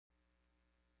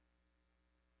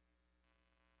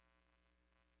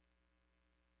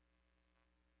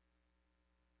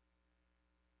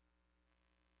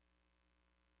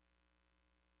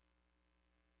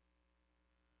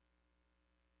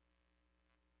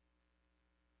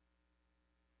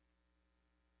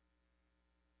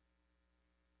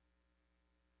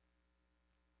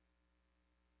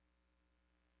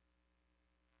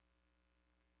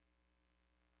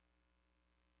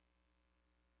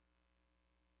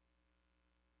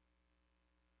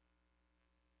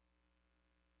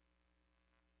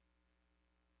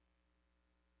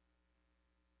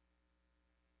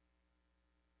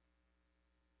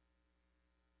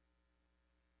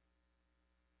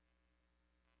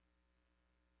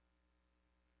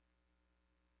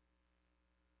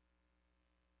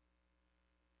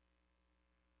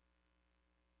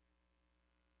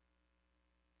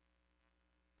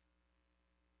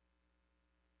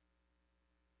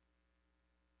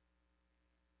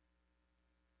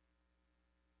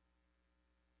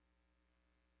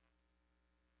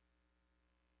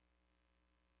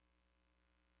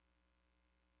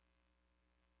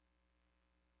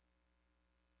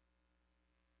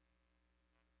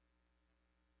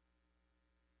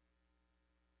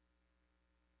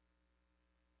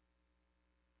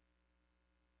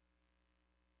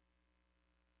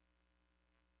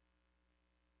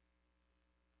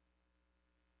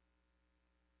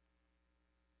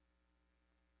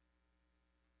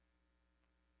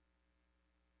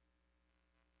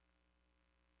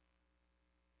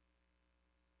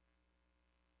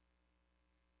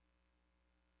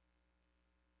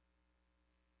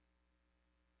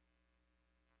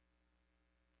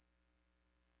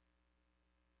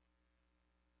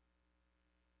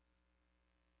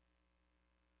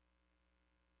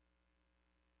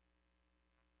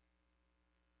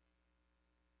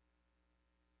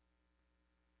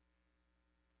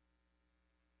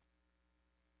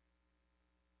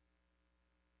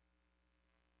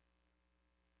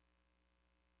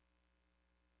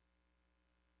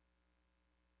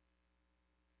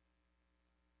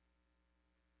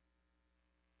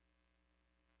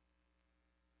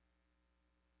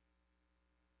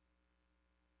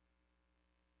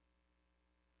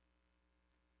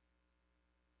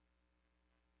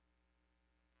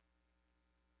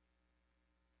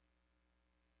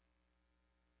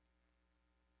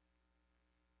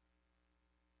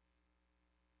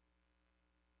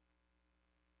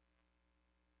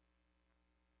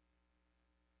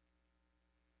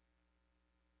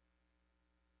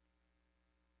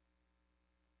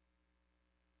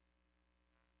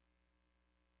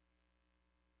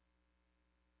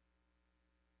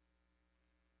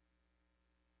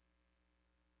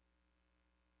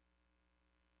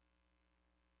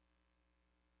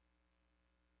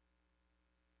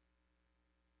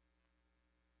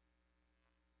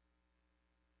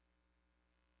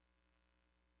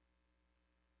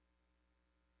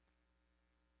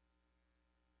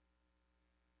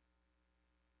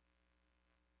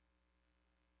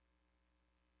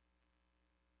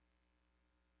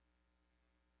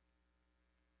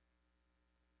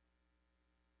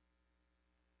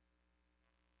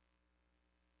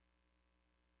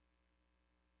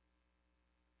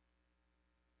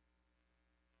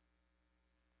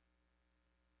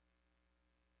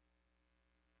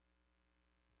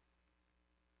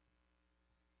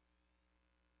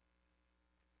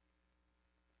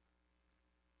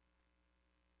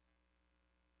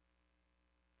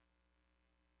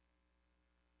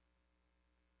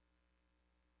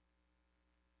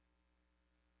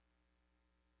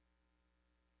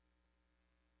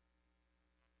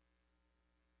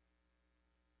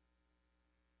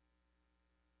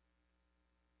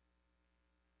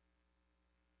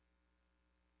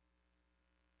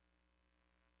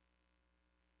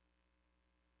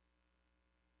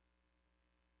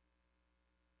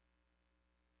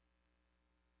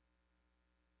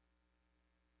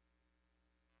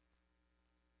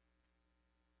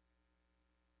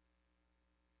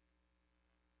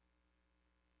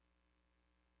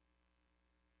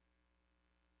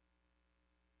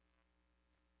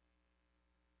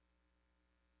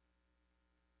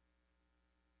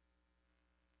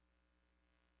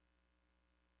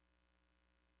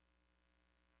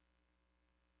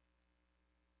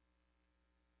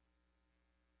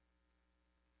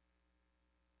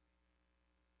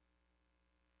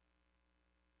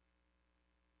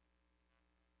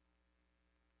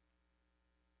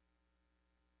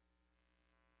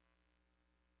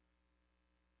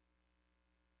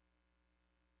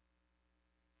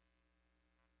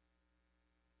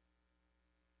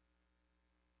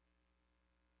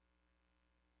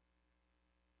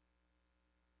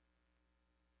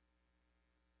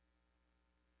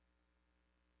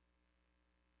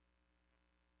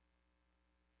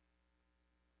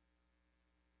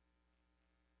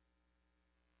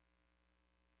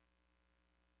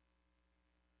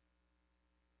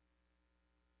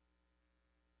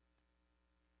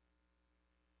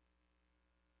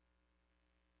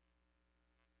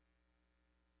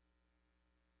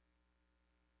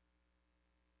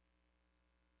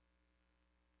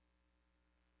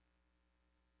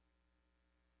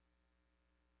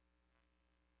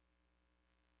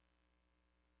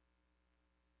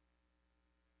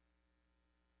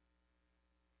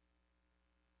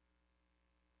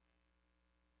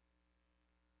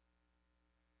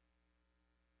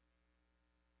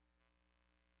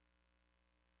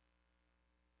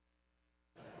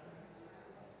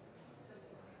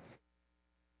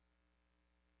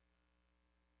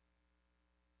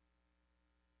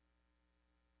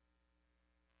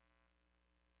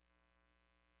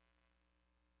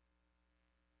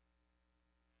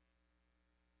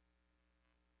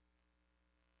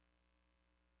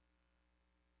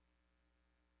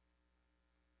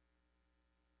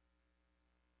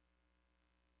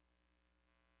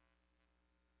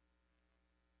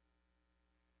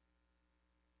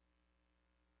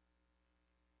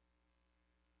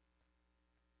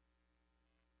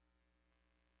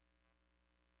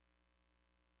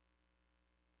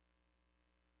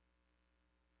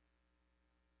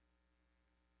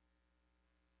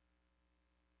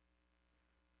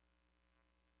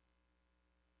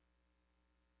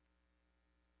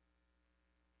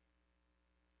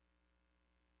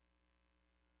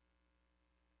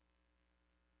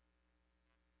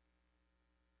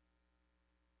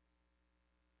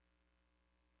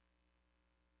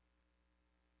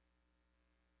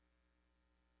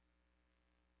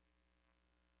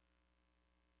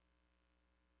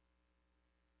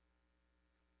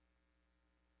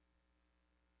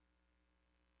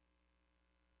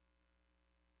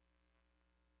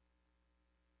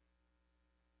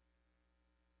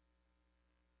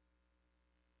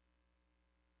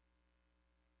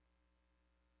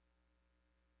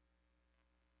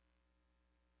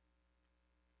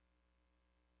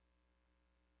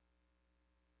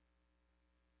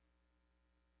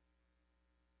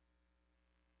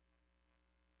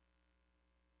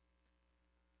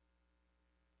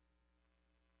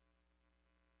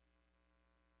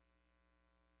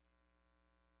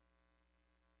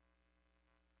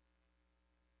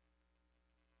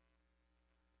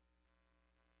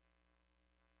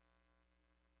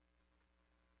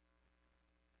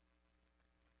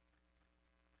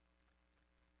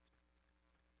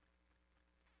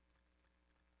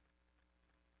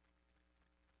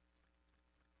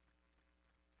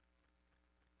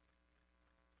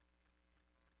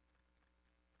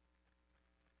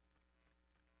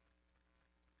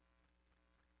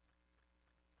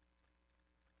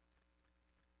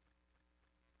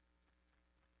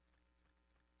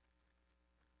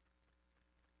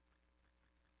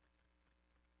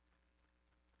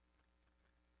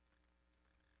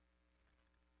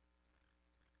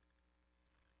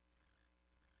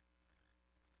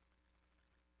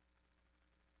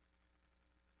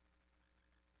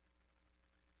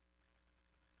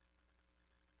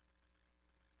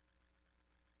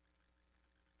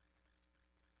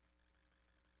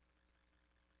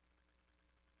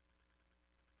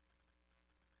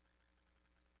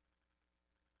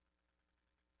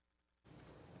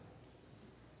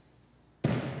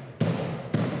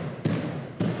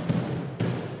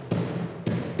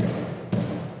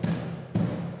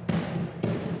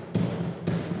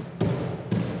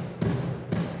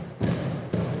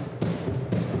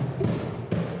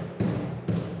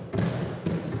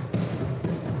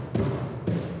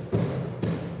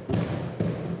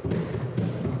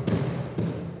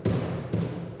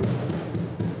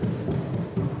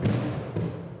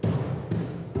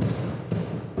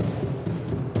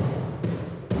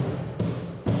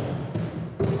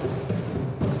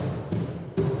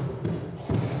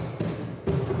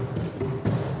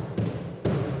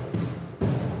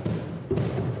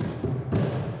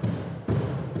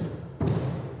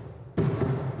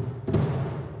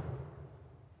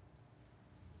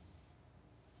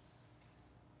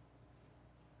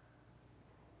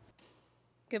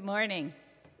Good morning.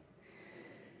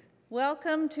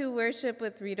 Welcome to worship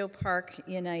with Rideau Park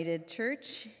United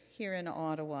Church here in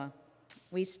Ottawa.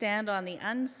 We stand on the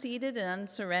unceded and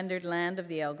unsurrendered land of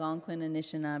the Algonquin and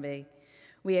Anishinaabe.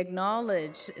 We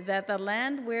acknowledge that the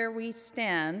land where we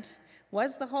stand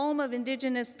was the home of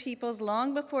Indigenous peoples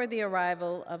long before the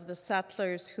arrival of the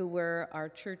settlers who were our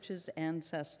church's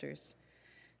ancestors.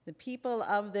 The people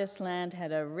of this land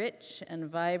had a rich and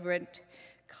vibrant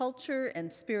culture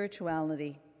and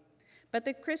spirituality. But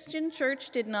the Christian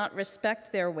church did not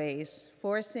respect their ways,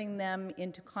 forcing them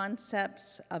into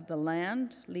concepts of the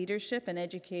land, leadership, and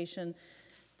education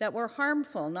that were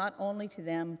harmful not only to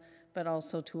them, but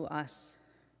also to us.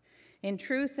 In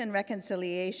truth and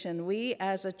reconciliation, we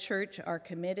as a church are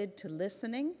committed to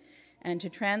listening and to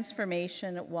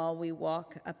transformation while we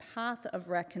walk a path of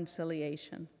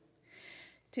reconciliation.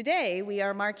 Today, we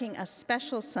are marking a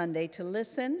special Sunday to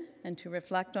listen and to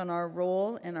reflect on our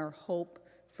role and our hope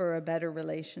for a better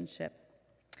relationship.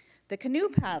 The canoe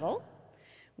paddle,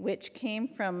 which came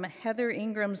from Heather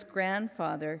Ingram's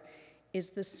grandfather,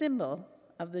 is the symbol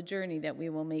of the journey that we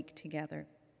will make together.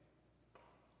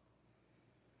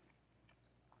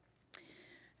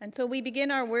 And so we begin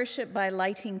our worship by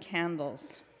lighting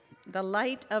candles. The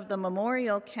light of the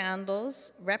memorial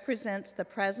candles represents the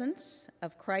presence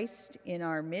of Christ in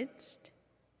our midst,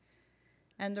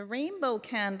 and the rainbow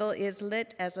candle is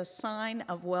lit as a sign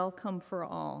of welcome for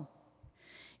all.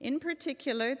 In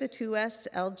particular, the 2S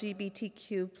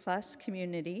LGBTQ+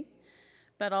 community,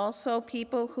 but also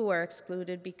people who are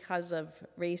excluded because of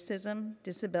racism,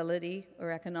 disability, or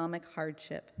economic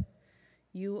hardship.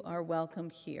 You are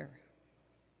welcome here.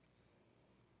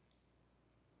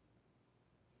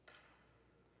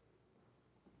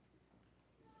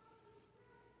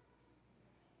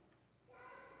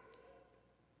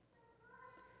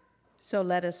 So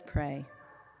let us pray.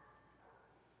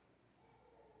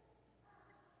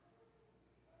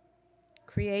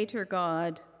 Creator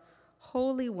God,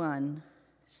 Holy One,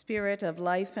 Spirit of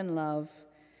life and love,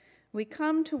 we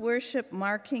come to worship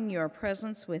marking your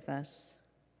presence with us.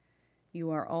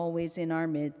 You are always in our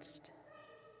midst.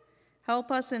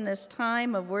 Help us in this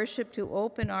time of worship to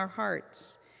open our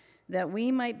hearts, that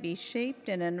we might be shaped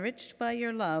and enriched by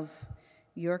your love,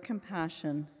 your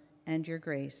compassion, and your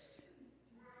grace.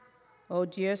 Ô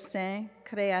Dieu Saint,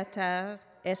 Créateur,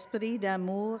 Esprit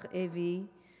d'amour et vie,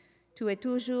 tu es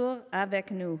toujours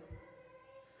avec nous.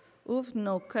 Ouvre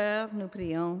nos cœurs, nous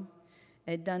prions,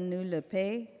 et donne-nous la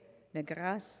paix, la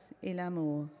grâce et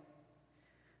l'amour.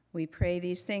 We pray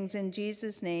these things in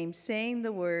Jesus' name, saying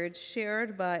the words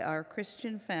shared by our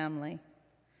Christian family.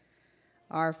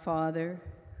 Our Father,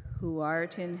 who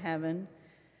art in heaven,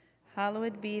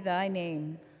 hallowed be thy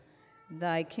name.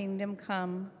 Thy kingdom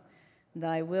come,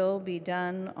 thy will be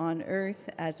done on earth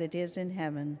as it is in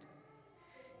heaven.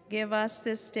 Give us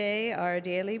this day our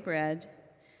daily bread,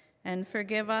 and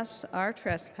forgive us our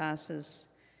trespasses,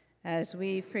 as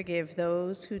we forgive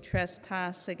those who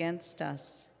trespass against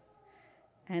us.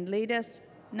 And lead us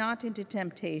not into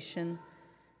temptation,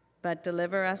 but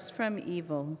deliver us from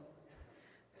evil.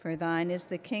 For thine is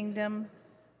the kingdom,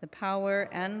 the power,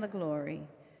 and the glory,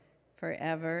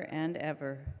 forever and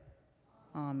ever.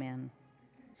 Amen.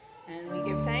 And we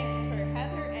give thanks for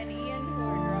Heather and Ian, who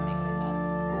are drumming with us.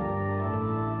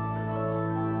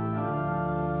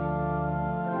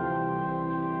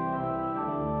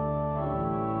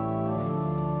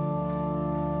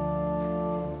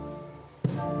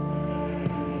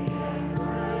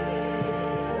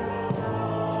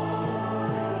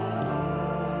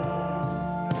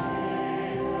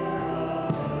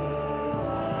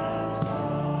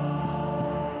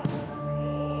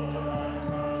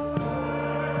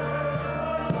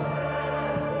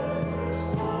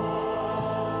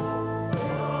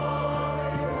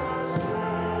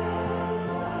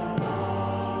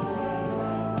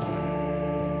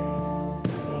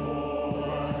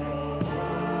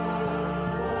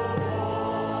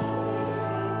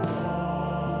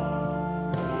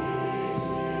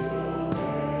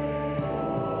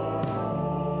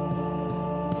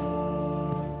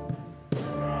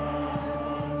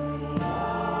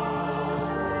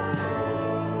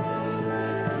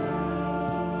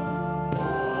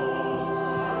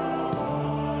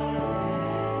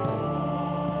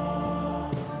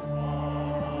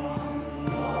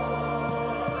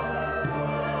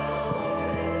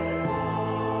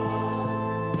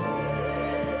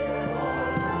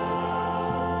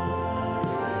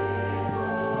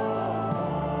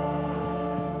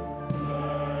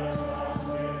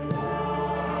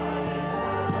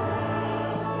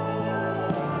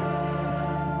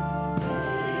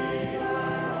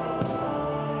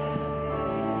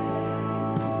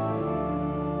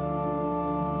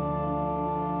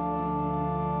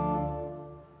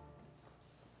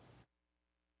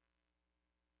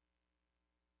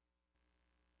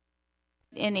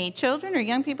 any children or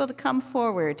young people to come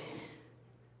forward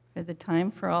for the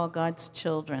time for all God's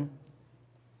children.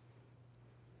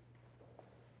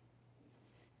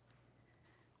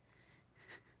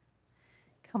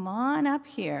 Come on up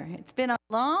here. It's been a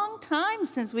long time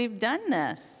since we've done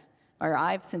this,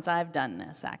 or since I've done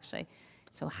this, actually.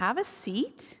 So have a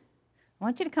seat. I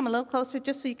want you to come a little closer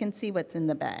just so you can see what's in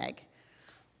the bag.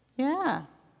 Yeah,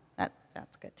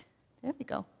 that's good. There we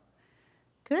go.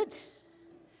 Good.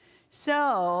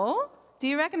 So, do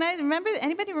you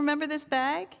anybody remember this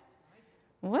bag?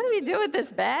 What do we do with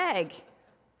this bag?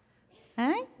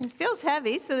 Right? It feels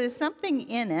heavy, so there's something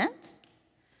in it.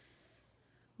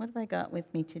 What have I got with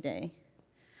me today?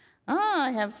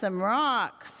 I have some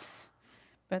rocks,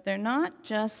 but they're not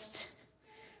just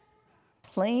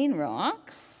plain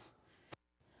rocks.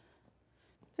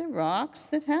 They're rocks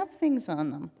that have things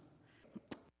on them.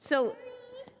 So,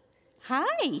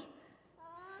 hi.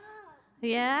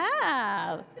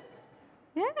 Yeah,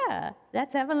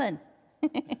 that's Evelyn.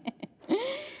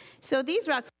 So these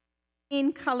rocks, what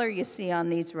main color you see on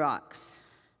these rocks?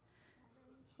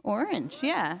 Orange,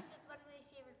 yeah.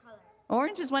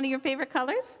 Orange is one of your favorite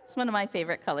colors? It's one of my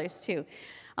favorite colors, too.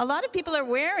 A lot of people are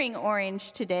wearing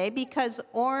orange today because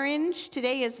orange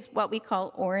today is what we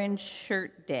call Orange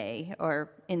Shirt Day,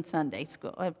 or in Sunday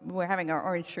school. We're having our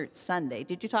Orange Shirt Sunday.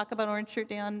 Did you talk about Orange Shirt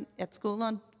Day at school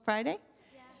on Friday?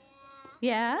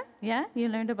 Yeah? You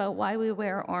learned about why we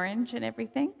wear orange and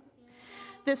everything?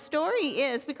 The story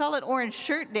is, we call it Orange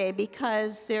Shirt Day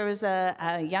because there was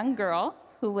a young girl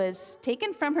who was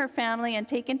taken from her family and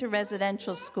taken to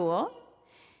residential school.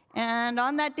 And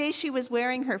on that day, she was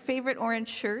wearing her favorite orange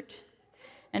shirt,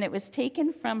 and it was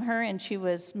taken from her, and she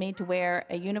was made to wear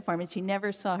a uniform, and she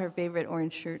never saw her favorite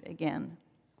orange shirt again.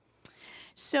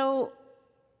 So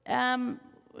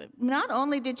not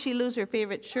only did she lose her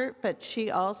favorite shirt, but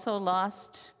she also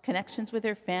lost connections with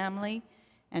her family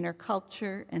and her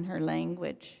culture and her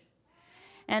language.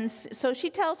 And so she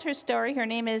tells her story. Her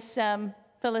name is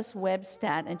Phyllis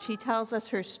Webstad, and she tells us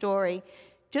her story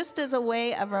just as a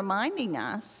way of reminding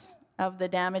us of the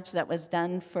damage that was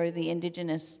done for the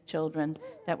Indigenous children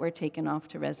that were taken off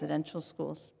to residential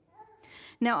schools.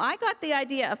 Now, I got the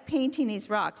idea of painting these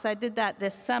rocks. I did that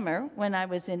this summer when I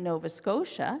was in Nova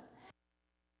Scotia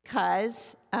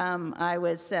because I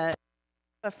was a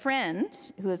friend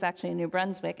who is actually in New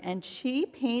Brunswick, and she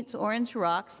paints orange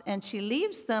rocks, and she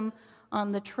leaves them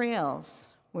on the trails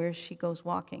where she goes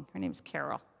walking. Her name's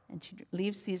Carol, and she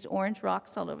leaves these orange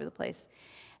rocks all over the place.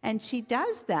 And she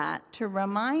does that to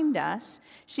remind us.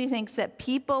 She thinks that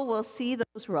people will see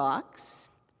those rocks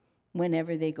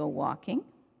whenever they go walking.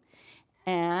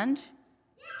 And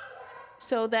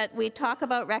so that we talk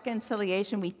about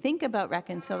reconciliation, we think about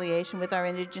reconciliation with our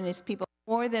Indigenous people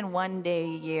more than one day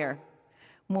a year.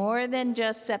 More than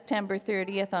just September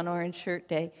 30th on Orange Shirt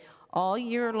Day. All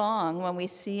year long, when we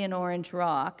see an orange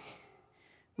rock,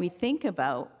 we think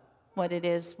about what it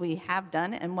is we have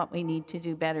done and what we need to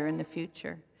do better in the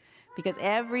future. Because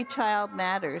every child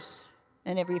matters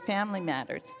and every family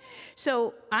matters.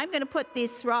 So I'm going to put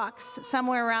these rocks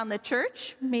somewhere around the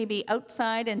church, maybe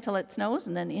outside until it snows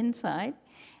and then inside.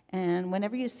 And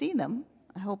whenever you see them,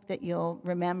 I hope that you'll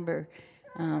remember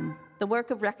the work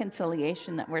of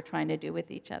reconciliation that we're trying to do with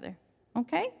each other.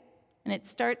 Okay? And it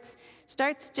starts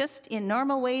just in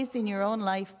normal ways in your own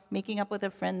life, making up with a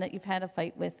friend that you've had a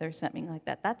fight with or something like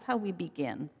that. That's how we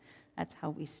begin. That's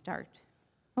how we start.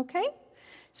 Okay?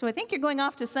 So I think you're going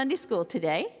off to Sunday school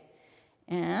today,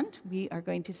 and we are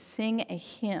going to sing a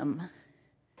hymn.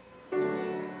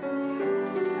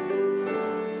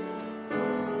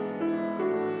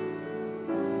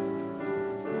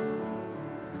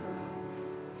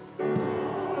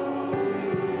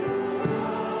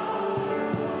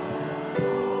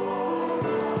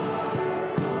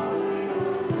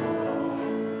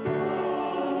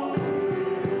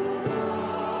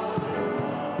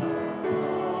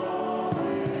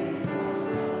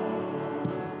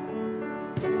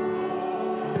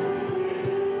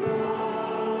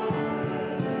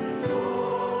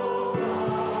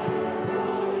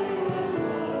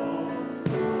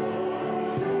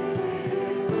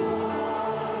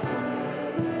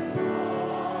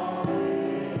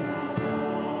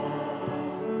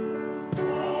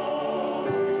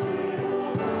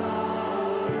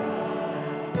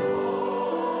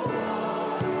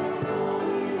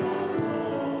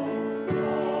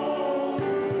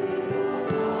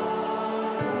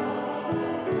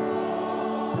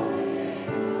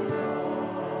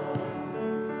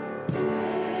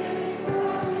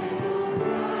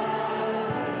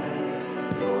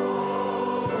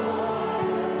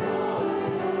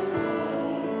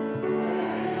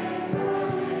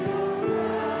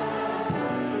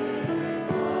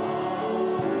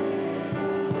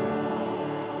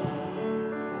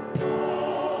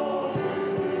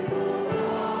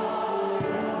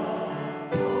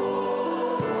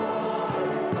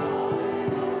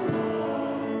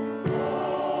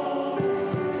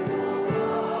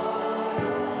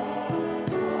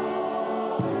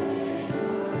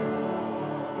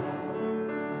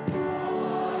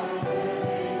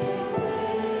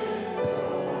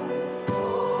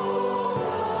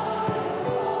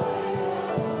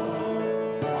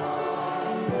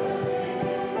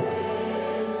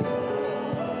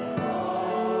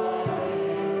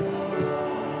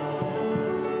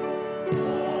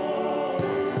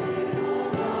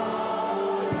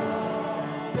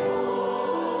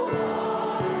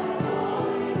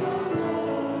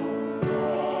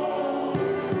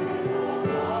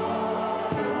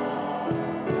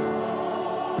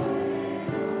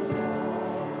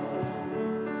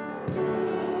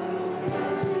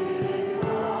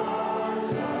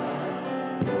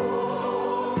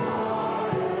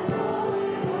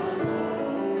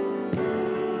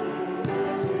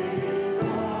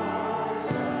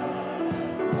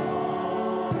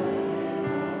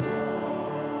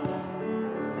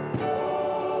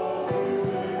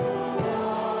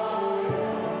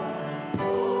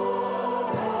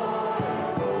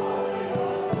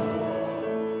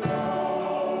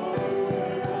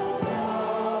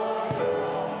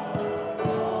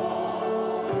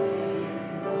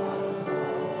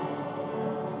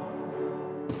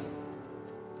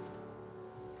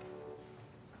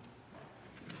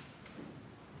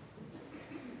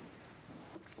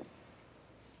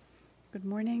 Good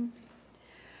morning.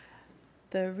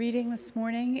 The reading this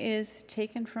morning is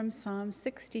taken from Psalm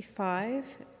 65,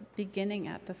 beginning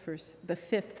at the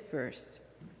 5th verse.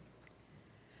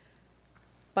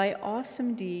 By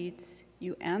awesome deeds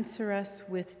you answer us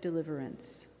with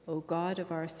deliverance, O God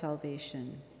of our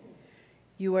salvation.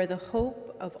 You are the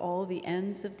hope of all the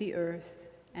ends of the earth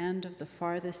and of the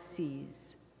farthest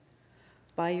seas.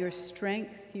 By your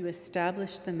strength you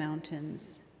establish the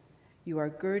mountains. You are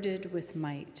girded with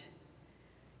might.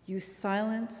 You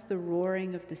silence the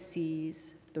roaring of the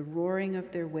seas, the roaring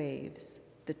of their waves,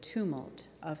 the tumult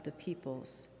of the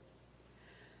peoples.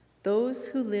 Those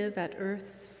who live at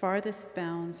earth's farthest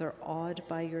bounds are awed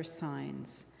by your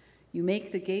signs. You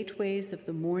make the gateways of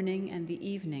the morning and the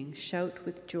evening shout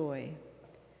with joy.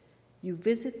 You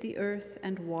visit the earth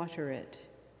and water it.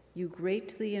 You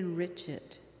greatly enrich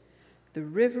it. The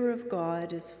river of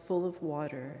God is full of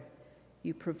water.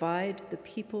 You provide the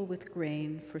people with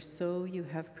grain, for so you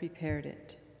have prepared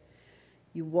it.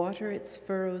 You water its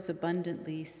furrows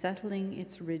abundantly, settling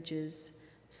its ridges,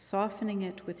 softening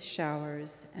it with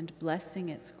showers, and blessing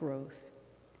its growth.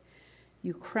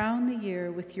 You crown the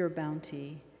year with your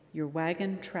bounty. Your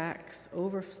wagon tracks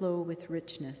overflow with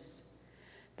richness.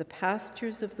 The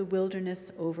pastures of the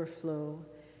wilderness overflow.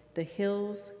 The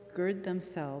hills gird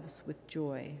themselves with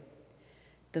joy.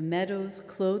 The meadows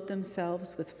clothe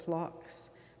themselves with flocks.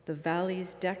 The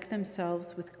valleys deck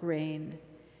themselves with grain.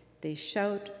 They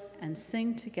shout and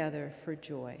sing together for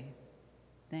joy.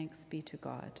 Thanks be to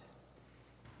God.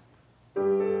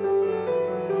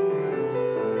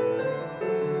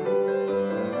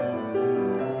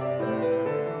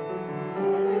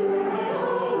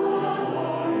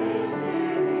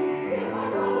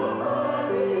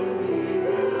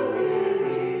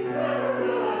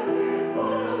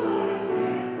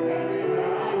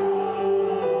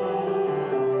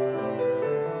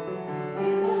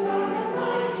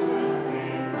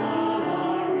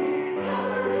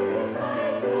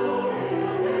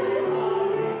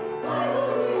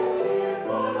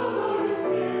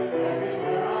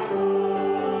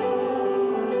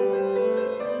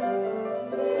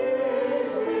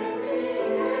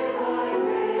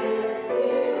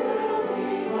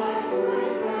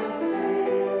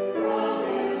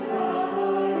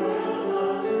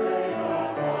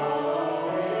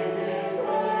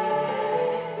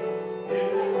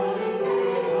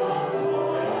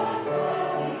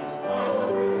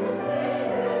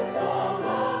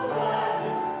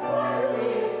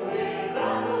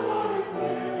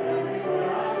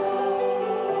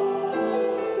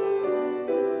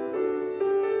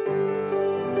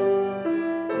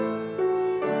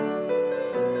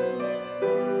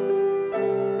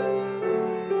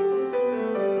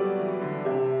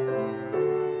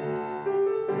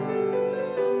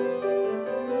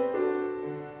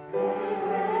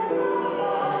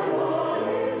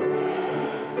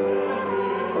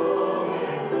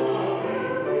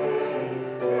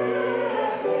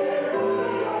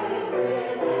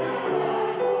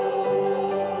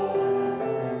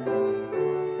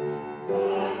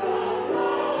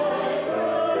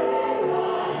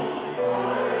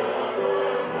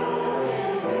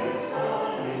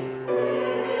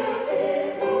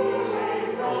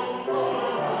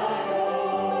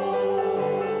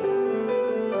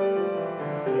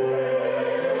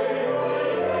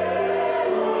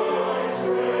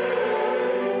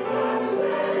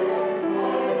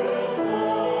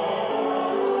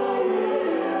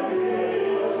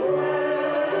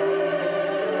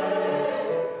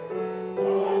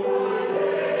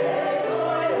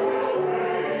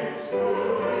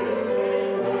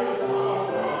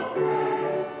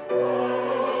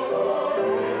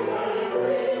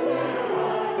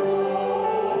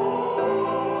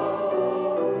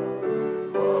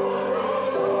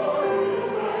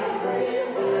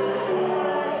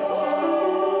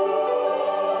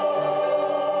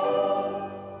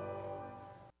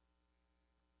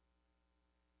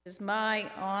 It is my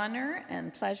honor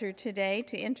and pleasure today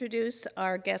to introduce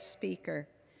our guest speaker.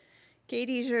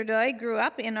 Kaitie Jourdeuil grew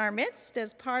up in our midst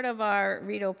as part of our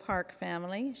Rideau Park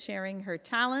family, sharing her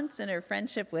talents and her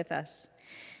friendship with us.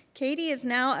 Kaitie is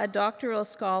now a doctoral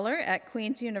scholar at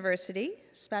Queen's University,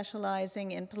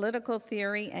 specializing in political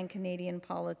theory and Canadian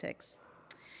politics.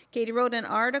 Kaitie wrote an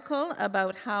article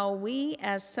about how we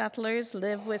as settlers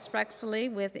live respectfully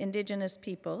with Indigenous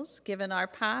peoples, given our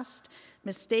past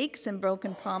mistakes and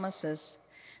broken promises.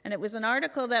 And it was an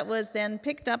article that was then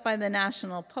picked up by the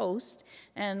National Post,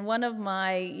 and one of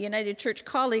my United Church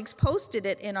colleagues posted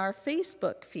it in our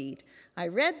Facebook feed. I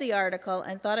read the article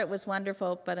and thought it was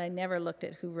wonderful, but I never looked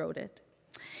at who wrote it.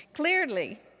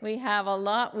 Clearly, We have a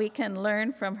lot we can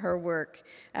learn from her work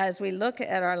as we look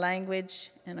at our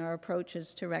language and our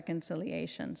approaches to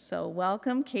reconciliation. So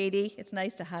welcome, Kaitie. It's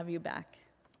nice to have you back.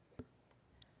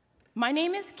 My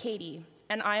name is Kaitie,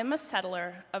 and I am a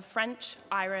settler of French,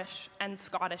 Irish, and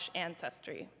Scottish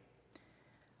ancestry.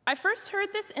 I first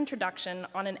heard this introduction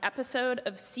on an episode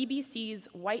of CBC's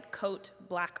White Coat,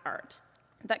 Black Art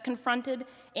that confronted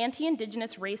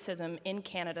anti-Indigenous racism in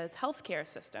Canada's healthcare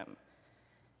system.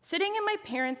 Sitting at my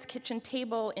parents' kitchen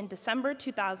table in December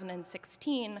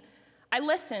 2016, I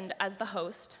listened as the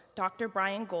host, Dr.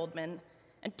 Brian Goldman,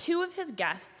 and two of his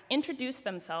guests introduced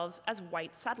themselves as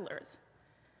white settlers.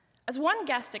 As one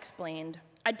guest explained,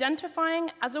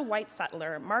 identifying as a white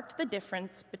settler marked the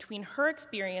difference between her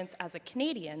experience as a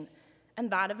Canadian and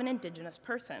that of an Indigenous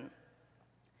person.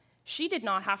 She did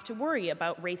not have to worry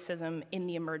about racism in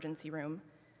the emergency room.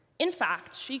 In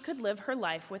fact, she could live her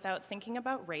life without thinking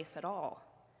about race at all.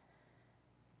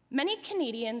 Many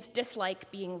Canadians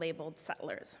dislike being labeled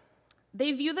settlers.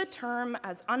 They view the term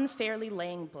as unfairly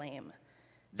laying blame.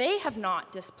 They have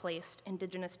not displaced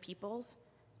Indigenous peoples,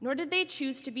 nor did they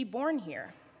choose to be born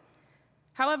here.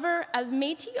 However, as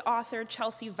Métis author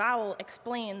Chelsea Vowell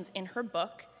explains in her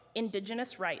book,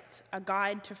 Indigenous Rights, A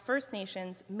Guide to First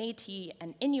Nations, Métis,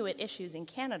 and Inuit Issues in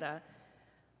Canada,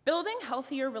 building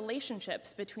healthier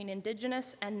relationships between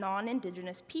Indigenous and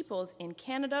non-Indigenous peoples in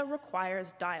Canada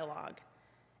requires dialogue.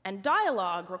 And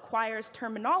dialogue requires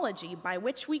terminology by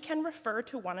which we can refer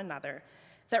to one another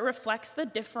that reflects the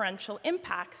differential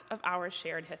impacts of our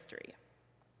shared history.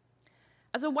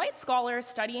 As a white scholar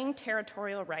studying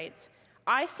territorial rights,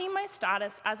 I see my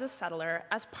status as a settler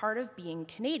as part of being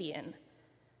Canadian.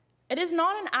 It is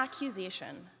not an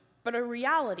accusation, but a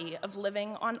reality of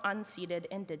living on unceded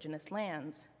Indigenous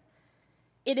lands.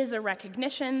 It is a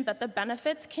recognition that the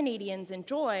benefits Canadians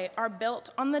enjoy are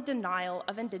built on the denial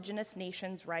of Indigenous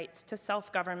nations' rights to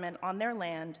self-government on their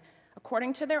land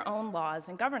according to their own laws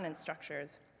and governance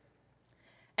structures.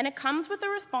 And it comes with a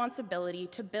responsibility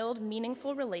to build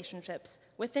meaningful relationships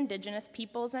with Indigenous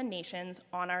peoples and nations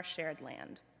on our shared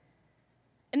land.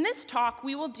 In this talk,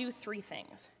 we will do three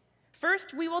things.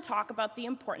 First, we will talk about the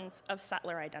importance of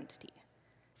settler identity.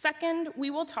 Second,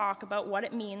 we will talk about what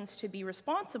it means to be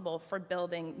responsible for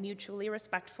building mutually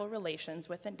respectful relations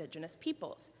with Indigenous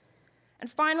peoples. And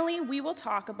finally, we will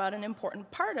talk about an important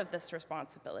part of this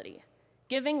responsibility,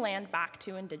 giving land back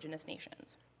to Indigenous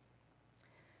nations.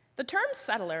 The term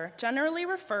settler generally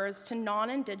refers to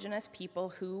non-Indigenous people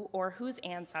who or whose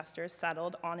ancestors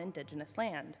settled on Indigenous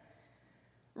land.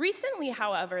 Recently,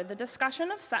 however, the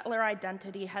discussion of settler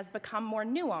identity has become more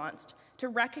nuanced to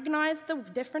recognize the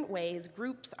different ways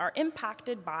groups are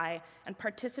impacted by and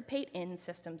participate in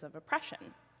systems of oppression.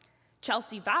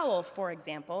 Chelsea Vowell, for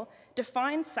example,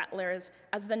 defines settlers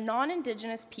as the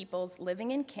non-Indigenous peoples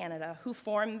living in Canada who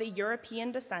form the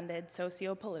European-descended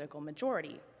socio-political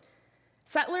majority.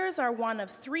 Settlers are one of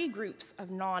three groups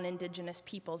of non-Indigenous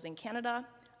peoples in Canada,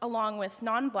 along with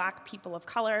non-Black people of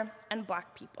color and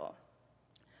Black people.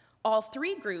 All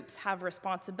three groups have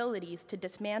responsibilities to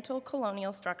dismantle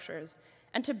colonial structures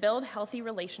and to build healthy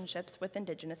relationships with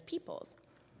Indigenous peoples.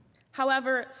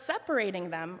 However,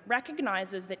 separating them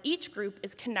recognizes that each group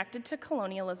is connected to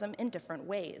colonialism in different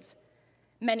ways.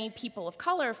 Many people of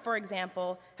color, for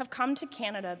example, have come to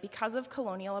Canada because of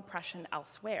colonial oppression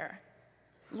elsewhere.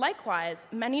 Likewise,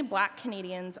 many Black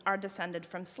Canadians are descended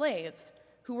from slaves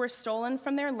who were stolen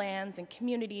from their lands and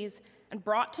communities and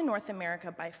brought to North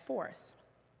America by force.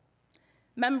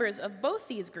 Members of both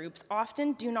these groups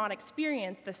often do not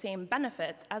experience the same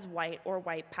benefits as white or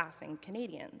white-passing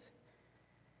Canadians.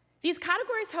 These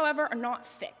categories, however, are not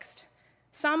fixed.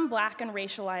 Some Black and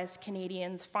racialized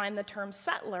Canadians find the term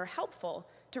settler helpful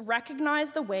to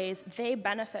recognize the ways they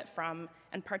benefit from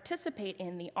and participate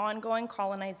in the ongoing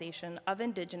colonization of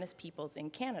Indigenous peoples in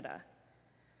Canada.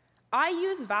 I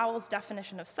use Vowell's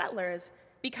definition of settlers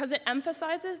because it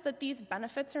emphasizes that these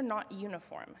benefits are not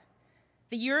uniform.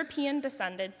 The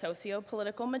European-descended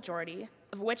socio-political majority,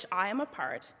 of which I am a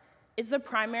part, is the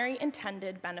primary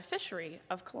intended beneficiary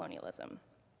of colonialism.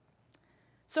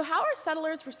 So how are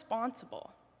settlers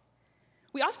responsible?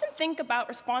 We often think about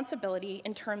responsibility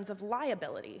in terms of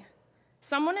liability.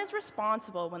 Someone is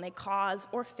responsible when they cause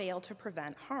or fail to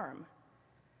prevent harm.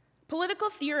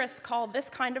 Political theorists call this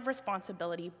kind of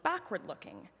responsibility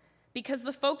backward-looking, because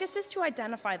the focus is to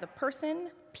identify the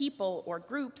person, people, or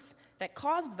groups that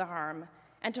caused the harm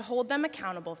and to hold them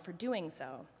accountable for doing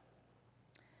so.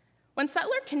 When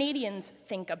settler Canadians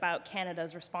think about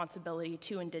Canada's responsibility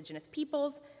to Indigenous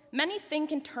peoples, many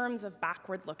think in terms of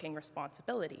backward-looking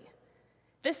responsibility.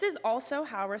 This is also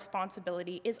how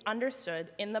responsibility is understood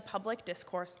in the public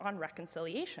discourse on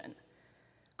reconciliation.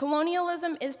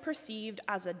 Colonialism is perceived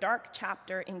as a dark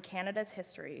chapter in Canada's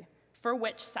history for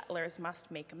which settlers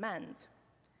must make amends.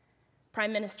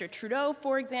 Prime Minister Trudeau,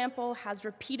 for example, has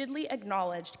repeatedly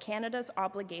acknowledged Canada's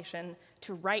obligation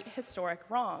to right historic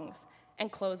wrongs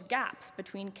and close gaps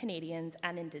between Canadians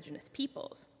and Indigenous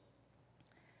peoples.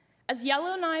 As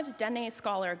Yellowknives Dene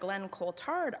scholar Glenn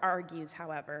Coltard argues,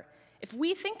 however, if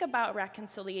we think about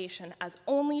reconciliation as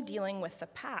only dealing with the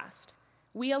past,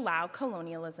 we allow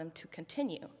colonialism to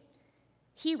continue.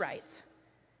 He writes,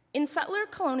 "In settler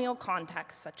colonial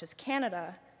contexts such as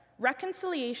Canada,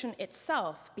 reconciliation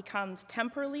itself becomes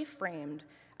temporally framed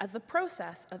as the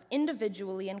process of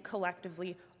individually and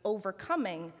collectively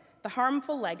overcoming the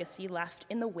harmful legacy left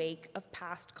in the wake of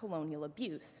past colonial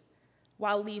abuse,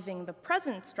 while leaving the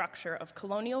present structure of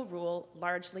colonial rule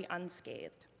largely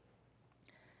unscathed.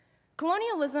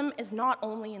 Colonialism is not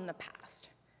only in the past.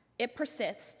 It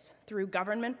persists through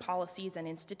government policies and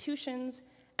institutions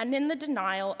and in the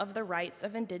denial of the rights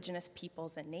of Indigenous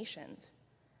peoples and nations.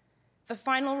 The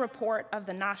final report of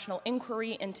the National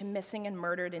Inquiry into Missing and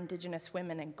Murdered Indigenous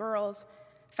Women and Girls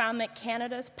found that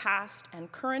Canada's past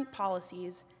and current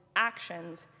policies,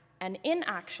 actions, and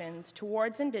inactions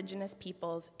towards Indigenous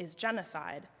peoples is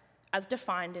genocide, as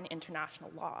defined in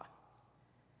international law.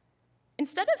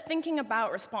 Instead of thinking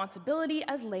about responsibility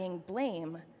as laying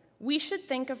blame, we should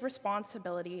think of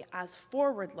responsibility as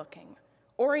forward-looking,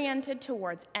 oriented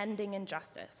towards ending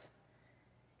injustice.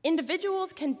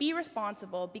 Individuals can be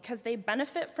responsible because they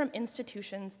benefit from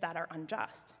institutions that are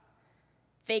unjust.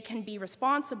 They can be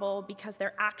responsible because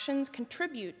their actions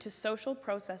contribute to social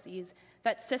processes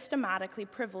that systematically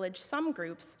privilege some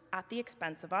groups at the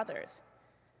expense of others.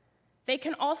 They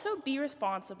can also be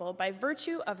responsible by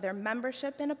virtue of their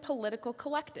membership in a political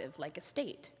collective like a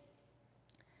state.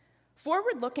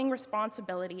 Forward-looking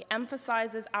responsibility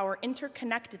emphasizes our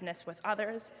interconnectedness with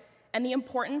others and the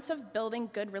importance of building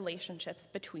good relationships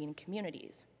between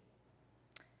communities.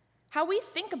 How we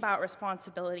think about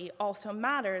responsibility also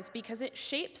matters because it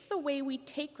shapes the way we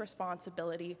take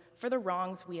responsibility for the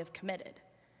wrongs we have committed.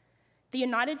 The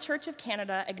United Church of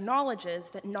Canada acknowledges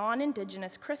that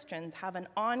non-Indigenous Christians have an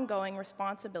ongoing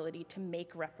responsibility to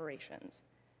make reparations.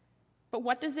 But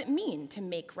what does it mean to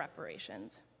make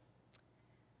reparations?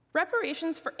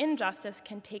 Reparations for injustice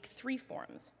can take three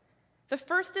forms. The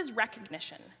first is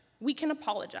recognition. We can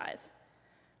apologize.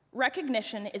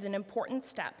 Recognition is an important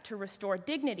step to restore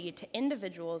dignity to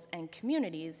individuals and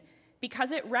communities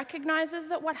because it recognizes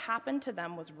that what happened to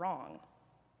them was wrong.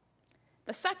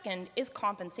 The second is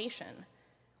compensation.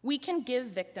 We can give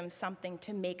victims something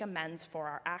to make amends for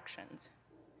our actions.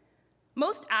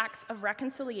 Most acts of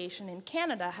reconciliation in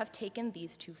Canada have taken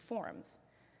these two forms.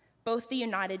 Both the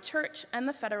United Church and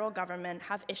the federal government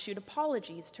have issued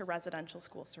apologies to residential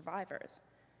school survivors.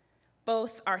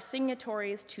 Both are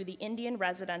signatories to the Indian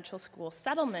Residential School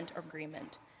Settlement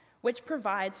Agreement, which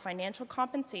provides financial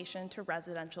compensation to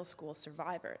residential school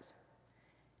survivors.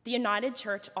 The United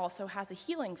Church also has a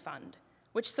healing fund,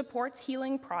 which supports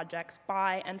healing projects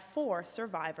by and for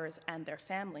survivors and their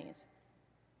families.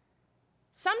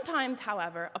 Sometimes,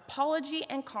 however, apology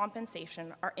and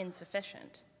compensation are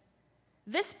insufficient.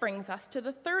 This brings us to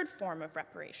the third form of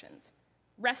reparations,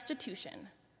 restitution,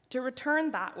 to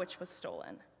return that which was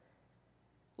stolen.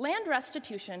 Land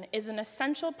restitution is an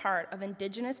essential part of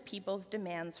Indigenous peoples'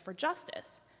 demands for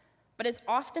justice, but is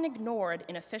often ignored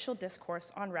in official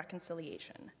discourse on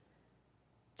reconciliation.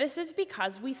 This is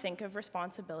because we think of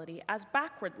responsibility as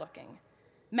backward-looking.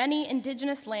 Many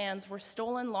Indigenous lands were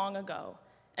stolen long ago,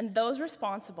 and those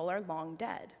responsible are long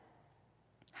dead.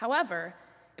 However,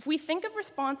 if we think of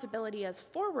responsibility as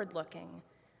forward-looking,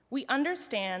 we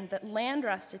understand that land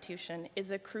restitution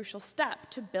is a crucial step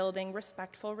to building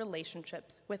respectful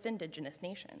relationships with Indigenous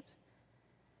nations.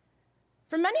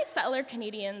 For many settler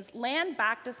Canadians,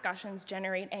 land-back discussions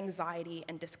generate anxiety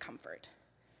and discomfort.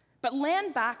 But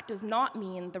land back does not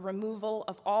mean the removal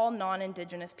of all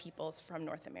non-Indigenous peoples from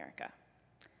North America.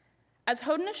 As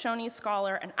Haudenosaunee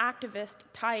scholar and activist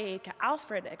Taika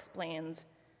Alfred explains,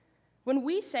 when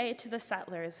we say to the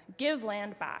settlers, give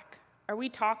land back, are we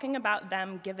talking about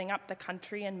them giving up the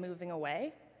country and moving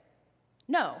away?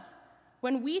 No.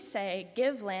 When we say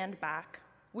give land back,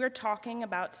 we're talking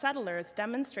about settlers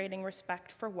demonstrating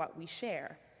respect for what we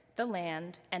share, the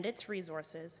land and its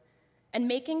resources, and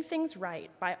making things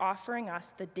right by offering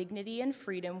us the dignity and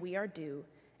freedom we are due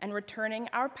and returning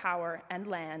our power and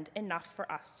land enough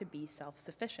for us to be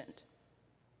self-sufficient.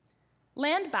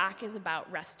 Land back is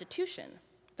about restitution,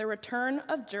 the return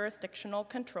of jurisdictional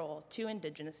control to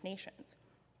Indigenous nations.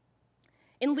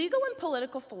 In legal and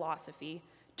political philosophy,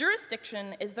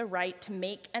 jurisdiction is the right to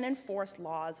make and enforce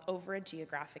laws over a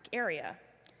geographic area.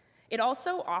 It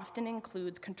also often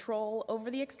includes control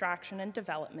over the extraction and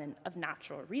development of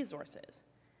natural resources.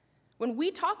 When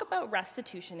we talk about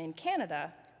restitution in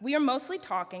Canada, we are mostly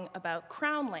talking about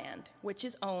Crown land, which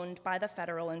is owned by the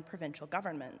federal and provincial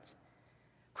governments.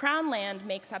 Crown land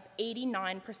makes up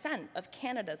 89% of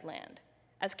Canada's land,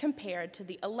 as compared to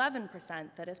the 11%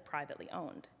 that is privately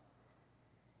owned.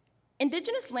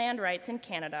 Indigenous land rights in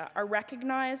Canada are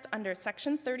recognized under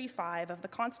Section 35 of the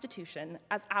Constitution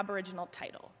as Aboriginal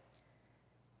title.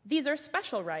 These are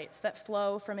special rights that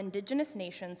flow from Indigenous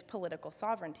nations' political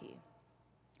sovereignty.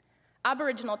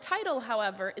 Aboriginal title,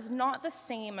 however, is not the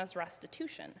same as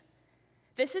restitution.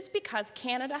 This is because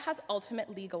Canada has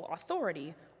ultimate legal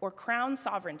authority, or Crown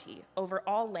sovereignty, over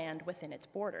all land within its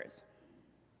borders.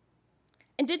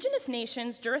 Indigenous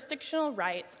nations' jurisdictional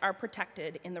rights are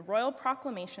protected in the Royal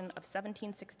Proclamation of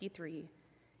 1763,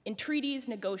 in treaties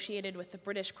negotiated with the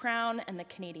British Crown and the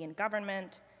Canadian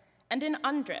government, and in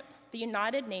UNDRIP, the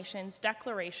United Nations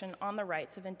Declaration on the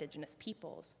Rights of Indigenous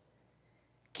Peoples.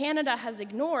 Canada has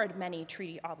ignored many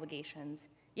treaty obligations,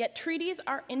 yet treaties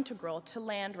are integral to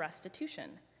land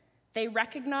restitution. They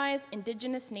recognize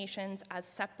Indigenous nations as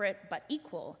separate but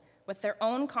equal, with their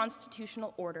own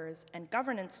constitutional orders and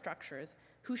governance structures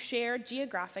who share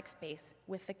geographic space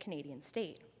with the Canadian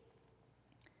state.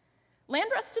 Land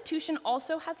restitution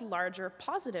also has larger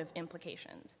positive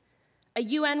implications. A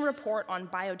UN report on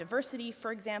biodiversity,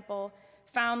 for example,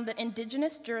 found that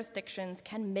Indigenous jurisdictions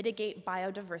can mitigate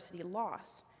biodiversity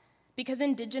loss because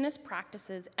Indigenous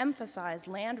practices emphasize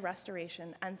land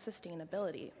restoration and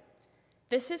sustainability.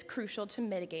 This is crucial to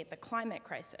mitigate the climate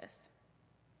crisis.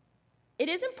 It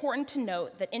is important to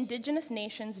note that Indigenous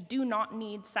nations do not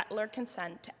need settler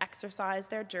consent to exercise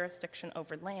their jurisdiction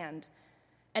over land,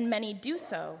 and many do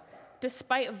so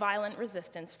despite violent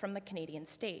resistance from the Canadian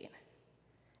state.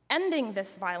 Ending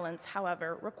this violence,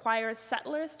 however, requires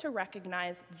settlers to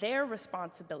recognize their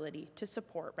responsibility to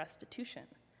support restitution.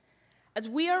 As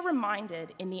we are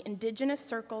reminded in the Indigenous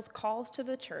Circle's calls to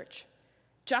the Church,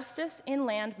 justice in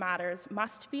land matters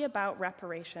must be about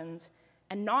reparations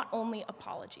and not only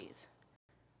apologies.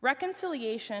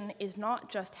 Reconciliation is not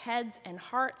just heads and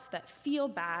hearts that feel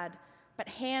bad, but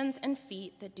hands and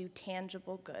feet that do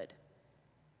tangible good.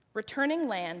 Returning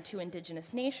land to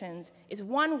Indigenous nations is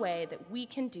one way that we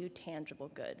can do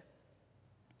tangible good.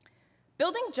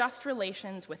 Building just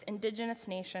relations with Indigenous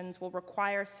nations will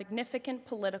require significant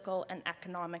political and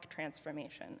economic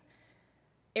transformation.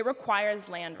 It requires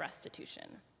land restitution.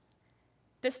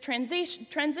 This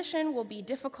transition will be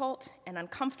difficult and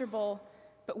uncomfortable,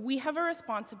 but we have a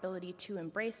responsibility to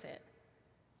embrace it.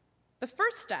 The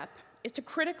first step is to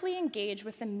critically engage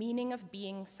with the meaning of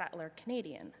being settler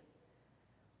Canadian.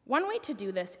 One way to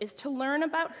do this is to learn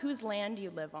about whose land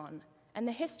you live on and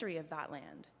the history of that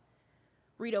land.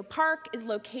 Rideau Park is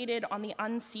located on the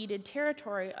unceded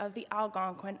territory of the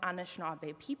Algonquin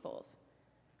Anishinaabe peoples.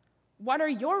 What are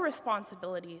your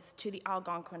responsibilities to the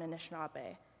Algonquin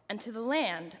Anishinaabe and to the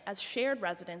land as shared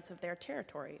residents of their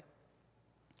territory?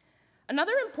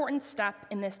 Another important step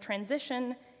in this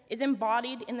transition is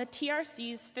embodied in the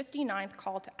TRC's 59th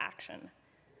call to action,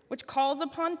 which calls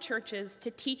upon churches to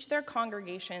teach their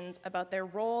congregations about their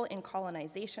role in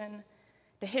colonization,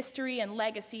 the history and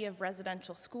legacy of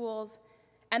residential schools,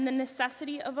 and the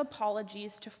necessity of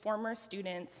apologies to former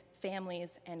students,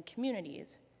 families, and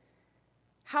communities.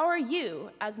 How are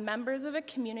you, as members of a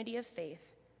community of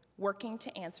faith, working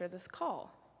to answer this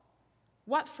call?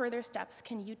 What further steps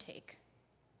can you take?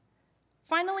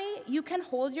 Finally, you can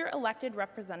hold your elected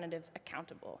representatives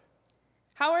accountable.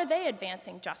 How are they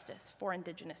advancing justice for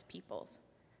Indigenous peoples?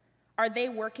 Are they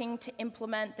working to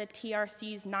implement the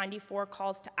TRC's 94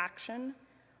 calls to action,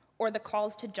 or the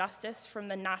calls to justice from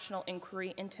the National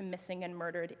Inquiry into Missing and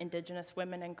Murdered Indigenous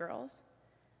Women and Girls?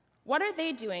 What are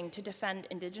they doing to defend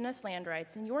Indigenous land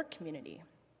rights in your community?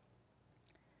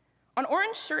 On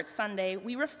Orange Shirt Sunday,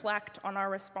 we reflect on our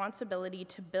responsibility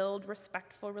to build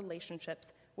respectful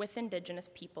relationships with Indigenous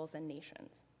peoples and nations.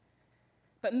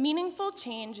 But meaningful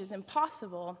change is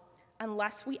impossible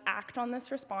unless we act on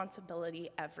this responsibility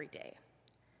every day.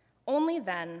 Only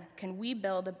then can we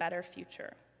build a better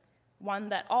future, one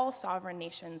that all sovereign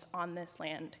nations on this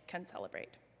land can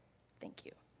celebrate. Thank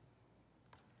you.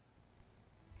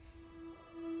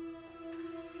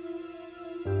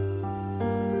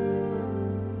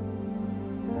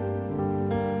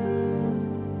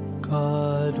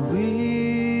 God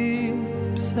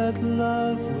weeps at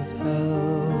love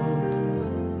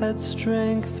withheld, at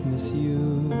strength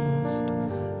misused,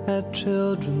 at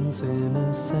children's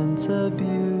innocence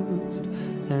abused,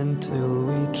 until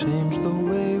we change the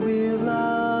way we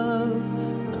love.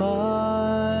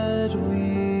 God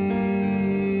weeps.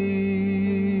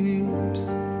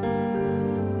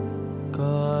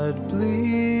 God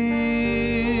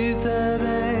bleeds at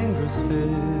anger's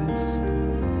fist,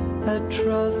 at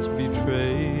trust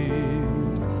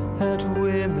betrayed, at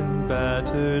women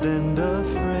battered and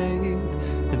afraid,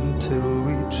 until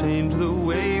we change the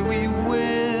way we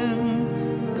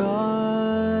win.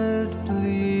 God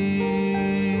bleeds.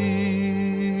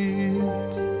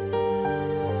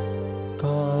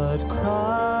 God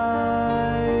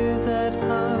cries at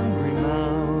hungry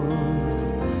mouths,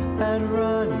 at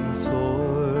running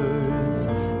sores,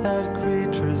 at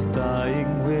creatures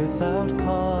dying without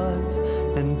cause,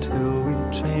 until we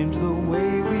change the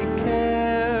way we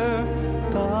care.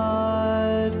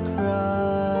 God cries.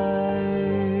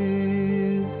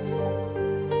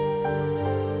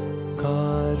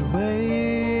 God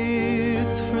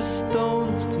waits for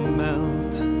stones to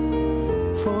melt,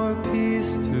 for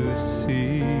peace to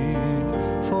cede,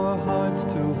 for hearts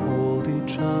to hold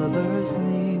each other's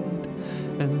need,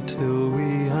 until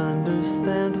we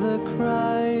understand the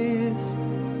Christ.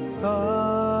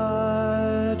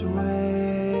 God waits.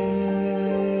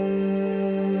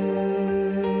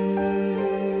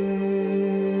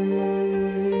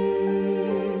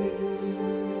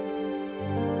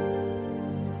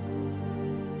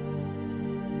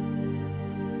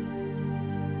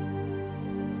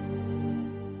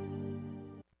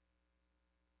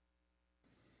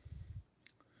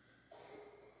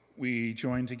 We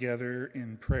join together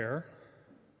in prayer.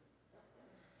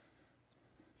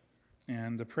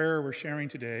 And the prayer we're sharing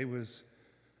today was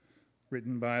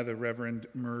written by the Reverend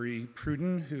Murray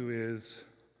Pruden, who is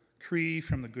Cree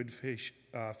from the Good Fish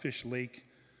Lake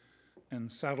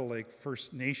and Saddle Lake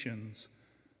First Nations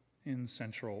in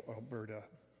central Alberta.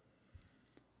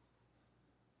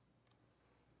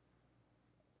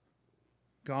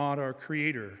 God, our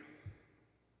Creator,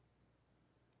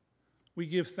 we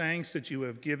give thanks that you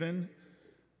have given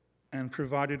and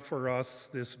provided for us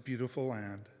this beautiful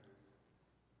land.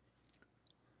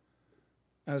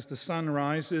 As the sun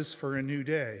rises for a new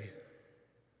day,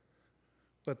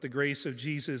 let the grace of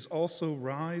Jesus also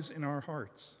rise in our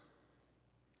hearts.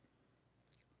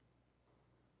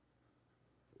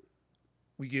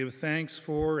 We give thanks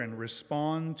for and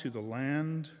respond to the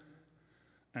land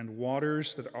and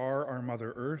waters that are our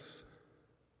Mother Earth.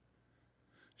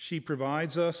 She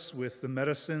provides us with the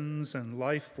medicines and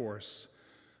life force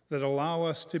that allow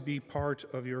us to be part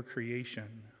of your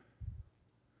creation.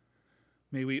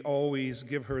 May we always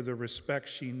give her the respect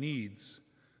she needs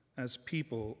as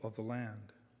people of the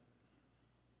land.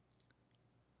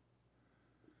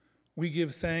 We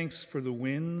give thanks for the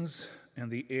winds and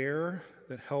the air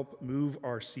that help move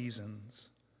our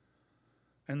seasons,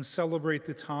 and celebrate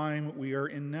the time we are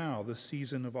in now, the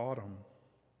season of autumn.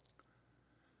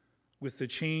 With the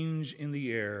change in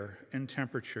the air and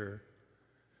temperature,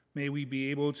 may we be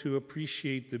able to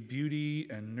appreciate the beauty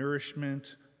and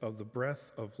nourishment of the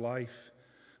breath of life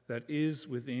that is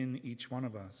within each one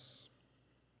of us.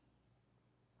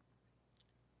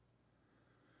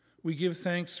 We give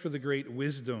thanks for the great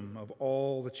wisdom of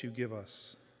all that you give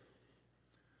us.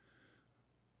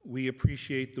 We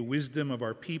appreciate the wisdom of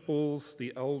our peoples,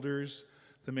 the elders,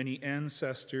 the many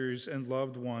ancestors and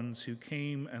loved ones who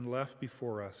came and left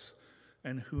before us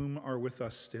and whom are with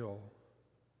us still.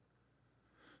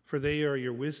 For they are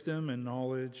your wisdom and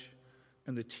knowledge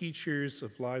and the teachers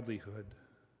of livelihood.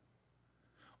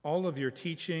 All of your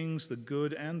teachings, the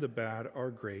good and the bad, are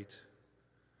great.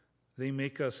 They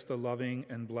make us the loving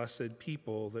and blessed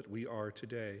people that we are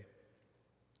today.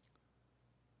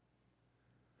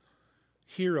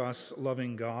 Hear us,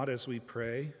 loving God, as we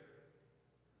pray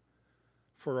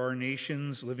for our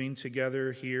nations living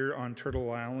together here on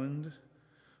Turtle Island,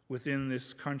 within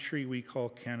this country we call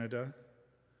Canada,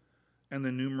 and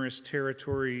the numerous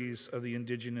territories of the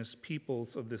indigenous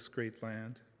peoples of this great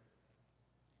land.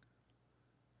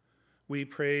 We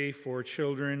pray for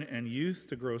children and youth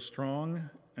to grow strong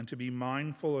and to be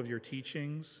mindful of your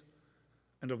teachings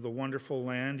and of the wonderful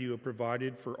land you have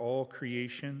provided for all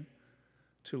creation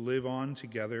to live on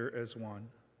together as one.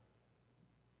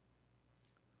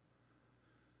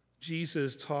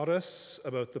 Jesus taught us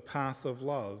about the path of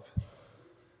love.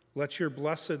 Let your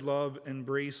blessed love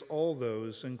embrace all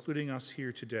those, including us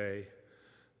here today,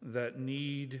 that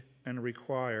need and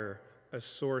require a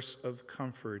source of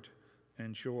comfort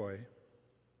and joy.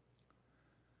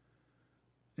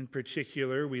 In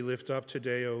particular, we lift up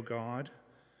today, O God,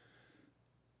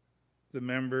 the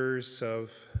members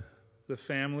of the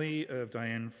family of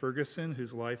Diane Ferguson,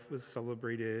 whose life was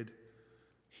celebrated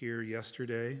here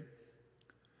yesterday.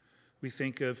 We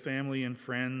think of family and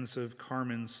friends of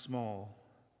Carmen Small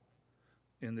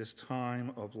in this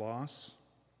time of loss.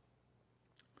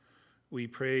 We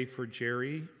pray for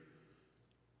Jerry.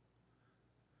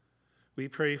 We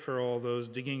pray for all those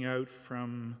digging out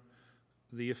from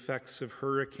the effects of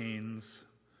hurricanes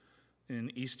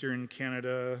in eastern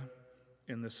Canada,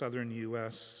 in the southern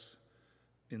U.S.,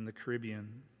 in the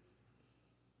Caribbean.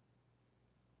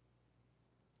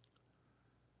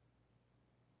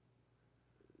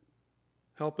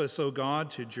 Help us, O God,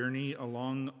 to journey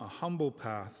along a humble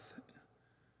path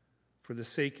for the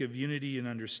sake of unity and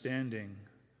understanding.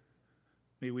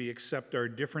 May we accept our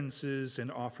differences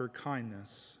and offer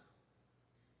kindness.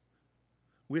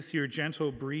 With your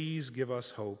gentle breeze, give us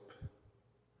hope.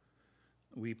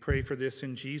 We pray for this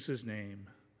in Jesus' name,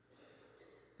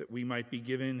 that we might be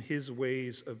given his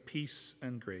ways of peace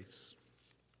and grace.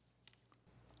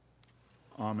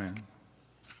 Amen.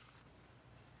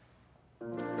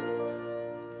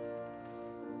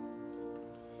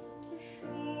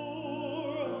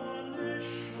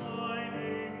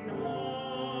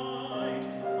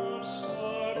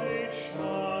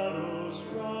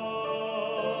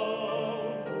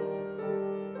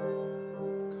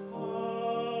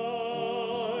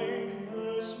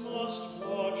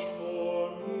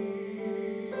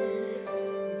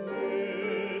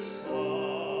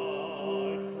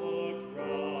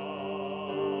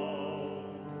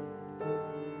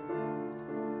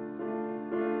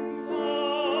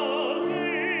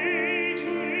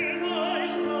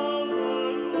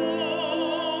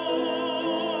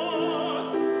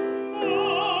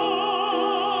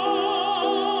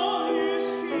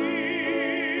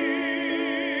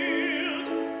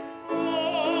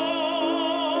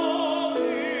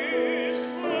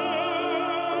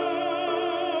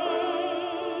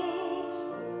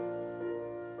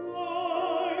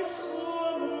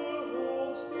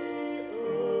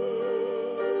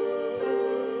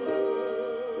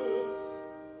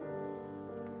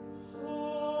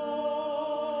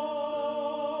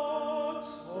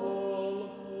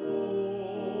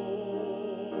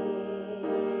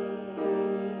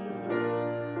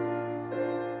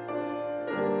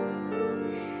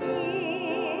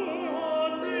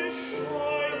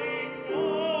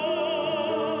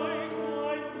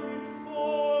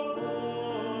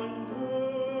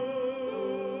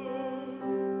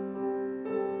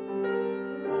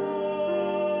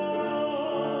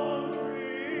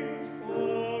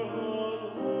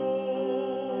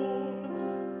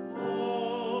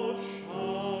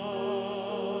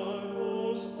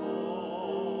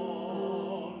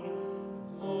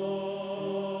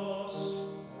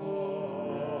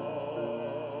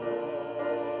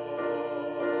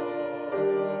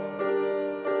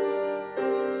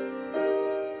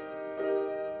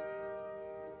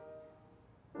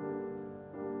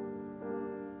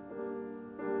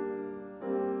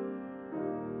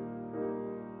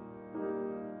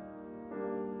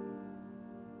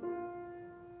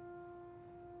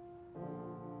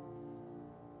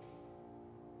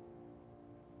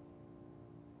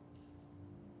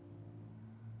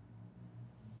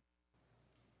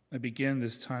 I begin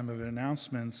this time of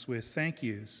announcements with thank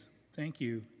yous. Thank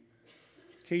you,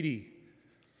 Kaitie,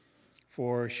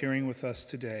 for sharing with us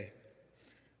today.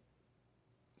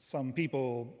 Some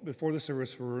people before the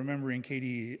service were remembering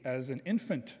Kaitie as an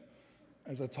infant,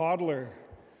 as a toddler,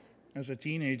 as a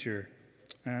teenager.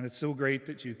 And it's so great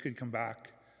that you could come back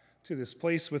to this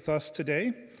place with us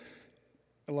today.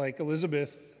 Like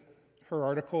Elizabeth, her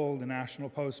article in the National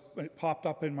Post popped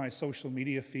up in my social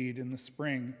media feed in the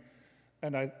spring.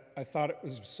 And I thought it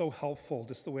was so helpful,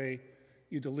 just the way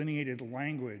you delineated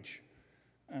language.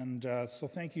 And so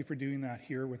thank you for doing that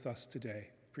here with us today.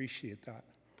 Appreciate that.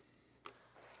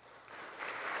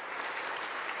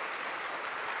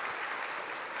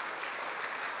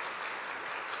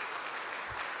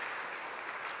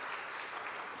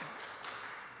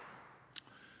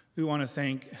 We want to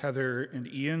thank Heather and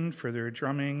Ian for their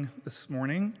drumming this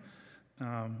morning.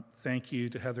 Thank you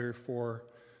to Heather for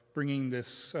bringing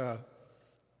this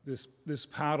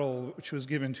paddle, which was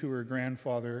given to her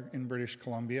grandfather in British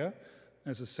Columbia,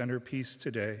 as a centerpiece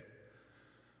today.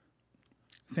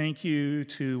 Thank you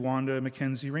to Wanda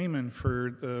Mackenzie Raymond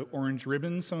for the orange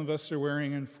ribbon some of us are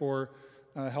wearing and for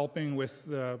helping with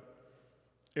the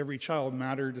Every Child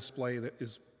Matter display that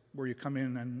is where you come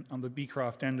in and on the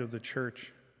Beecroft end of the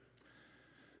church.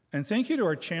 And thank you to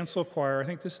our chancel choir. I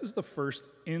think this is the first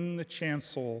in the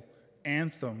chancel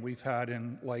anthem we've had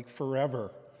in like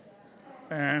forever.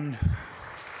 And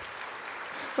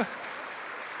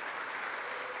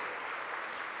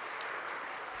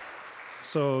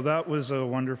so that was a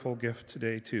wonderful gift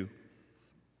today, too.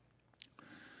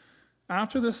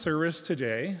 After the service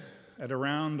today, at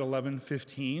around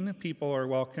 11:15, people are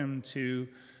welcome to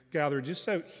gather just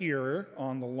out here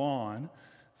on the lawn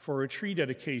for a tree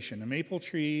dedication. A maple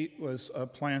tree was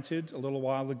planted a little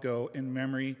while ago in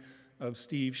memory of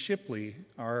Steve Shipley,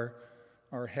 our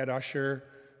head usher,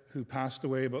 who passed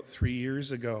away about 3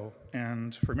 years ago.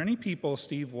 And for many people,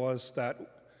 Steve was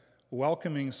that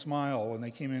welcoming smile when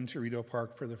they came into Jourdeuil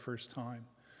Park for the first time.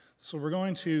 So we're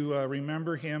going to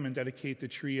remember him and dedicate the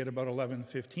tree at about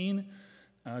 11:15,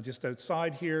 just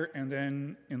outside here. And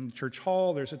then in the church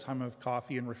hall, there's a time of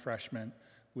coffee and refreshment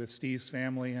with Steve's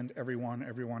family, and everyone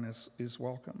is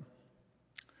welcome.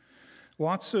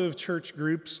 Lots of church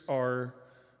groups are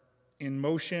in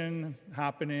motion,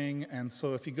 happening, and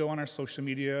so if you go on our social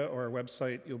media or our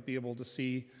website, you'll be able to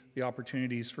see the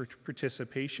opportunities for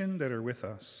participation that are with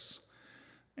us.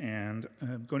 And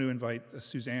I'm going to invite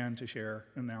Suzanne to share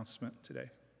an announcement today.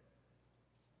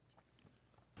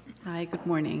 Hi, good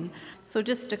morning. So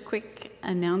just a quick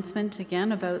announcement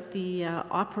again about the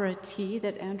opera tea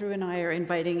that Andrew and I are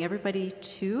inviting everybody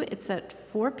to. It's at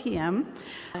 4 p.m.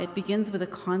 It begins with a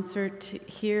concert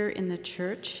here in the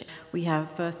church. We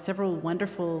have several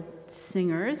wonderful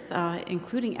singers,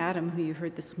 including Adam, who you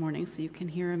heard this morning, so you can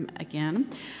hear him again,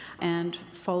 and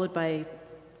followed by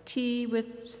tea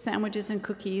with sandwiches and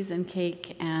cookies and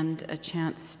cake and a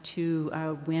chance to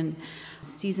win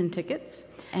season tickets,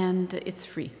 and it's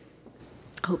free.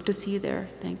 Hope to see you there.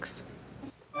 Thanks.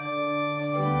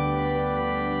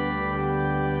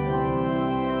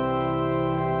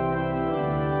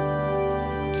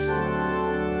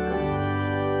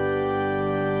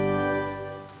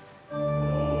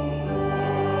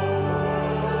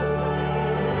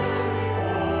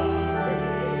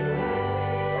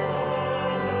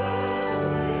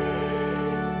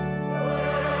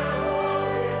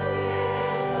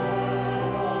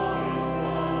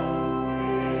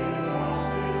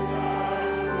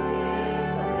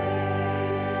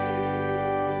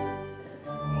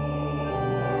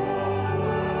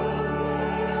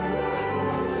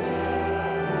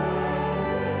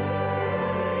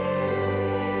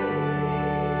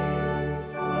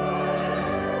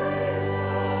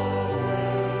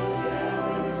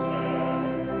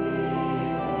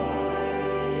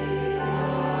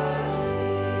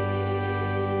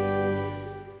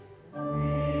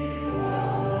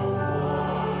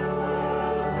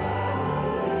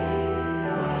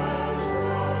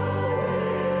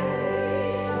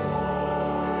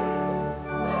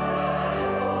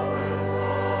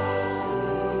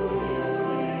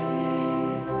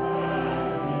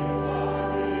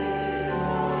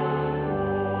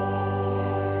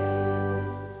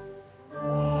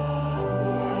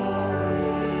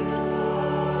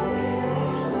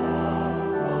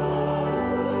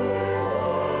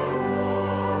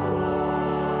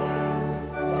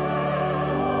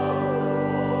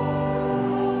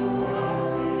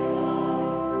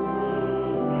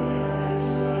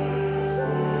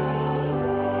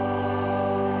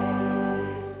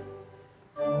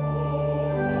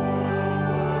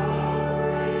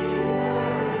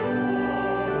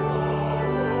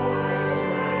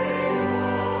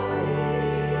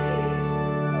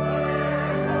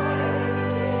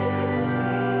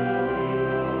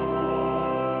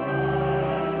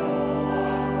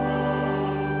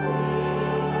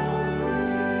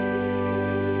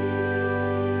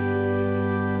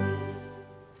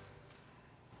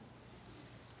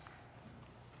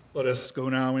 Let us go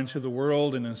now into the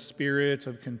world in a spirit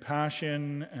of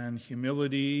compassion and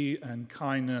humility and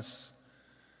kindness.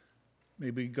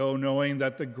 May we go knowing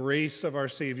that the grace of our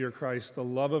Savior Christ, the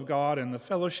love of God, and the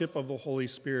fellowship of the Holy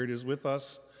Spirit is with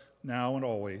us now and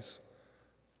always.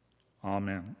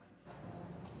 Amen.